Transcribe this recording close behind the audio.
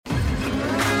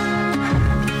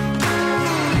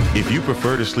If you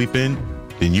prefer to sleep in,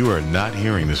 then you are not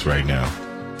hearing this right now.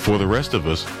 For the rest of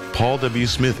us, Paul W.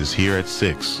 Smith is here at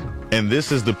 6. And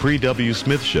this is the Pre-W.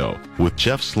 Smith Show with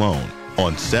Jeff Sloan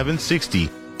on 760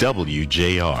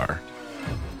 WJR.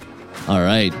 All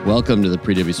right, welcome to the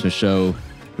Pre-W. Smith Show.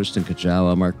 Kristen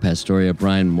Kajawa, Mark Pastoria,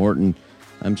 Brian Morton.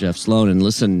 I'm Jeff Sloan, and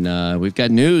listen, we've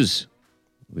got news.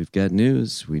 We've got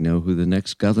news. We know who the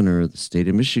next governor of the state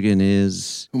of Michigan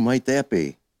is. Who might that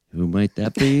be? Who might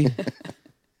that be?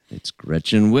 It's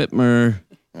Gretchen Whitmer.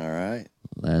 All right.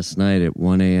 Last night at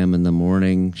 1 a.m. in the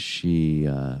morning, she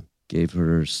gave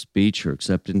her speech, her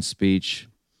acceptance speech.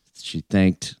 She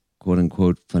thanked,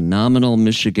 quote-unquote, phenomenal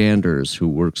Michiganders who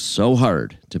worked so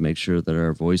hard to make sure that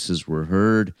our voices were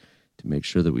heard, to make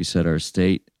sure that we set our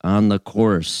state on the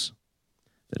course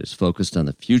that is focused on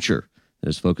the future, that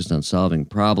is focused on solving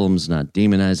problems, not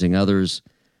demonizing others,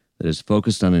 that is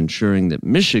focused on ensuring that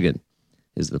Michigan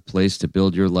is the place to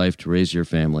build your life, to raise your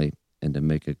family, and to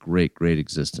make a great, great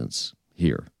existence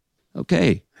here.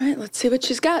 Okay. All right, let's see what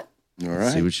she's got. All right.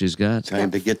 Let's see what she's got. Time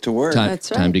to get to work.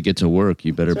 That's right. Time to get to work.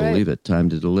 You better That's right. believe it. Time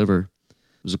to deliver.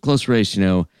 It was a close race, you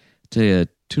know. I tell you,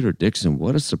 Tudor Dixon,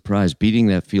 what a surprise, beating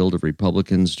that field of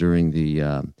Republicans during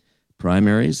the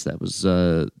primaries. That was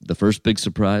the first big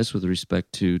surprise with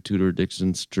respect to Tudor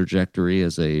Dixon's trajectory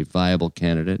as a viable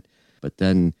candidate. But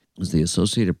then it was the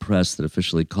Associated Press that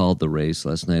officially called the race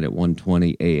last night at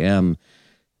 1:20 a.m.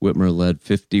 Whitmer led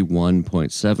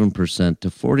 51.7% to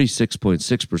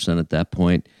 46.6% at that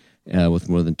point, with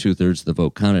more than two-thirds of the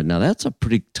vote counted. Now, that's a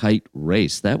pretty tight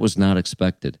race. That was not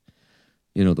expected.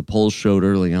 You know, the polls showed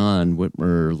early on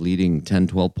Whitmer leading 10,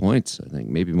 12 points, I think,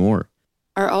 maybe more.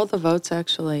 Are all the votes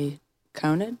actually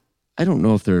counted? I don't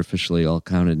know if they're officially all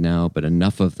counted now, but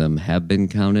enough of them have been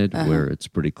counted where it's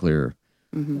pretty clear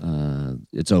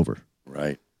it's over.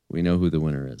 Right. We know who the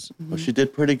winner is. Well, she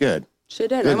did pretty good. She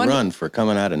did. Good run for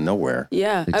coming out of nowhere.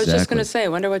 Yeah, I was just Exactly. going to say, I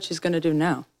wonder what she's going to do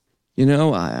now. You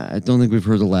know, I don't think we've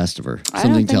heard the last of her. I Something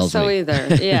don't think tells so me.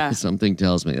 either. Yeah. Something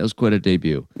tells me. That was quite a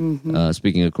debut.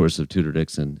 Speaking, of course, of Tudor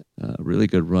Dixon, really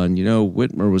good run. You know,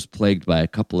 Whitmer was plagued by a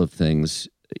couple of things.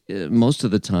 Most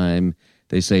of the time,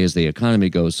 they say as the economy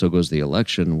goes, so goes the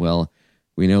election. Well,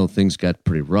 we know things got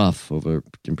pretty rough over,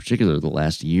 in particular, the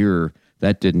last year.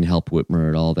 That didn't help Whitmer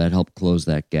at all. That helped close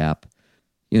that gap.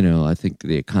 You know, I think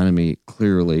the economy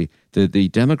clearly, the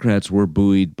Democrats were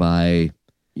buoyed by,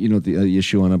 you know, the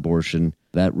issue on abortion.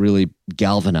 That really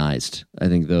galvanized, I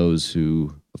think, those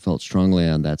who felt strongly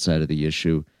on that side of the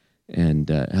issue and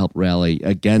helped rally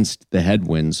against the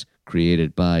headwinds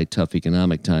created by tough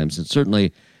economic times. And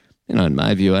certainly, you know, in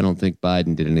my view, I don't think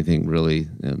Biden did anything really,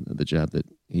 the job that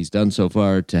he's done so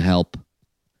far to help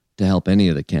any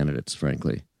of the candidates,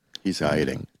 frankly. He's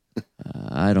hiding.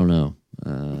 I don't know.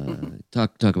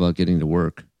 Talk about getting to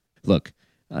work. Look,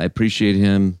 I appreciate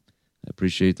him. I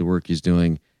appreciate the work he's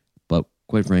doing. But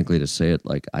quite frankly, to say it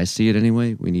like I see it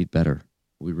anyway, we need better.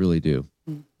 We really do.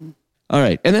 All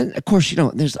right. And then, of course, you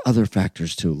know, there's other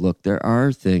factors too. Look, there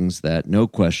are things that, no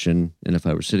question, and if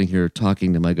I were sitting here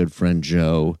talking to my good friend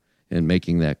Joe and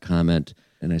making that comment,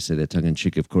 and I say that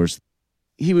tongue-in-cheek, of course,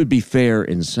 he would be fair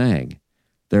in saying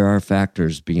there are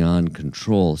factors beyond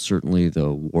control. Certainly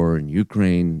the war in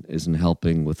Ukraine isn't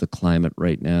helping with the climate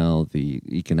right now. The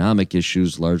economic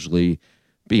issues not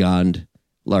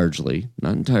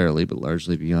entirely, but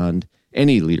largely beyond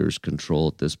any leader's control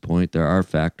at this point. There are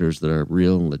factors that are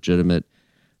real and legitimate.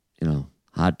 You know,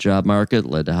 hot job market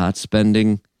led to hot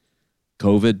spending.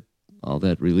 COVID, all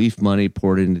that relief money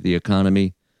poured into the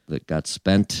economy that got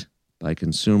spent by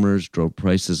consumers, drove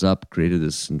prices up, created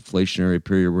this inflationary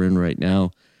period we're in right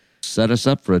now, set us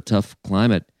up for a tough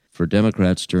climate for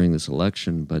Democrats during this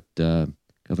election. But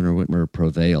Governor Whitmer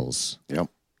prevails. Yep.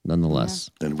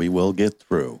 Nonetheless. And we will get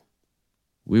through.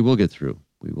 We will get through.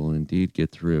 We will indeed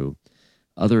get through.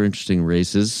 Other interesting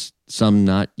races, some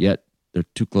not yet. They're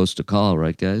too close to call,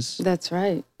 right, guys? That's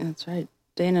right. That's right.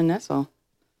 Dana Nessel.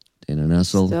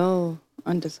 Still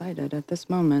undecided at this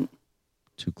moment.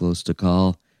 Too close to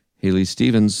call. Haley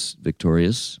Stevens,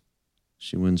 victorious.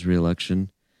 She wins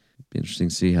re-election. Be interesting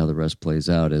to see how the rest plays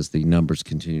out as the numbers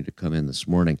continue to come in this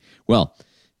morning. Well,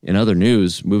 in other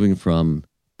news, moving from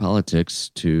politics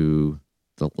to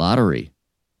the lottery,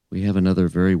 we have another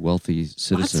very wealthy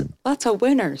citizen. Lots of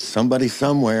winners. Somebody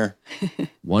somewhere.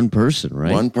 One person,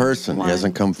 right? One person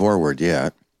hasn't come forward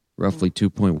yet. Roughly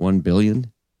 $2.1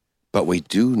 billion. But we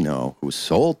do know who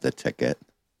sold the ticket.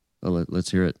 Well, let's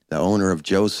hear it. The owner of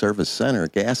Joe's Service Center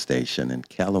gas station in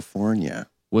California.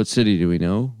 What city do we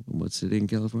know? What city in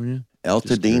California?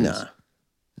 Altadena.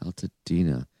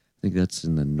 Altadena. I think that's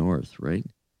in the north, right?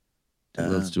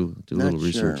 Let's do a little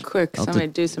research. Quick, somebody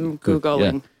do some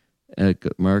Googling.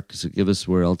 Mark, so give us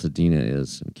where Altadena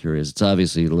is. I'm curious. It's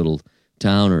obviously a little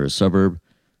town or a suburb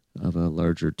of a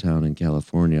larger town in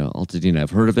California. Altadena,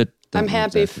 I've heard of it. I'm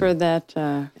happy for that,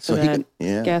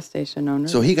 gas station owner.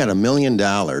 So he got $1 million,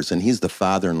 and he's the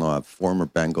father-in-law of former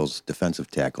Bengals defensive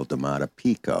tackle Damata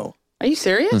Pico. Are you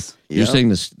serious? You're saying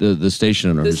the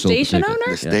station owner. The who sold station ticket.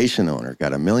 owner? The station owner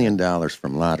got $1 million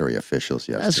from lottery officials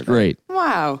yesterday. That's great.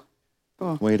 Wow.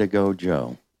 Cool. Way to go,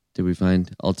 Joe. Did we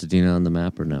find Altadena on the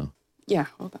map or no? Yeah,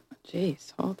 hold on.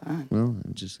 Jeez, hold on. Well,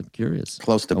 I'm curious.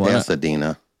 Close to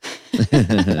Pasadena.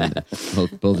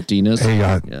 both Dinas.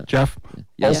 Hey, Jeff,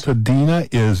 Yes. Altadena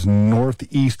is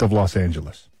northeast of Los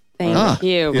Angeles. Thank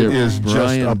you. It is just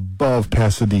Brian. above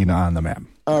Pasadena on the map.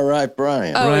 All right,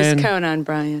 Brian. Always Brian. count on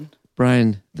Brian.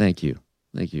 Brian, thank you.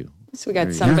 Thank you. So we got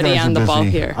You somebody guys are on the ball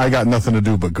busy. here. I got nothing to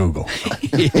do but Google.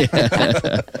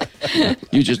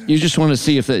 You just want to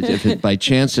see if it, by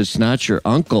chance it's not your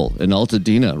uncle in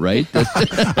Altadena, right?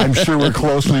 I'm sure we're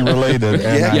closely related,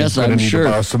 and Yes, I'm I'm going to need sure. to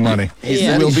borrow some money. He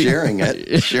Yeah. said We'll he's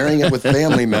be- sharing it with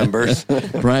family members.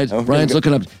 Brian's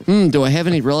looking up. Do I have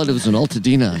any relatives in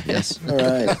Altadena? Yes. All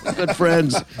right. Good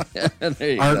friends.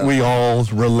 There you Aren't go. we all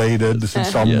related in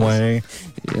some Yes. way?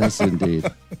 Yes, indeed.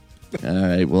 All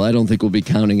right. Well, I don't think we'll be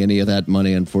counting any of that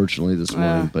money, unfortunately, this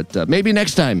morning. But maybe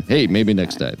next time. Hey, maybe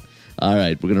next time. All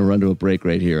right. We're going to run to a break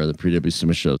right here on the Pre-W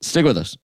Smith Show. Stick with us.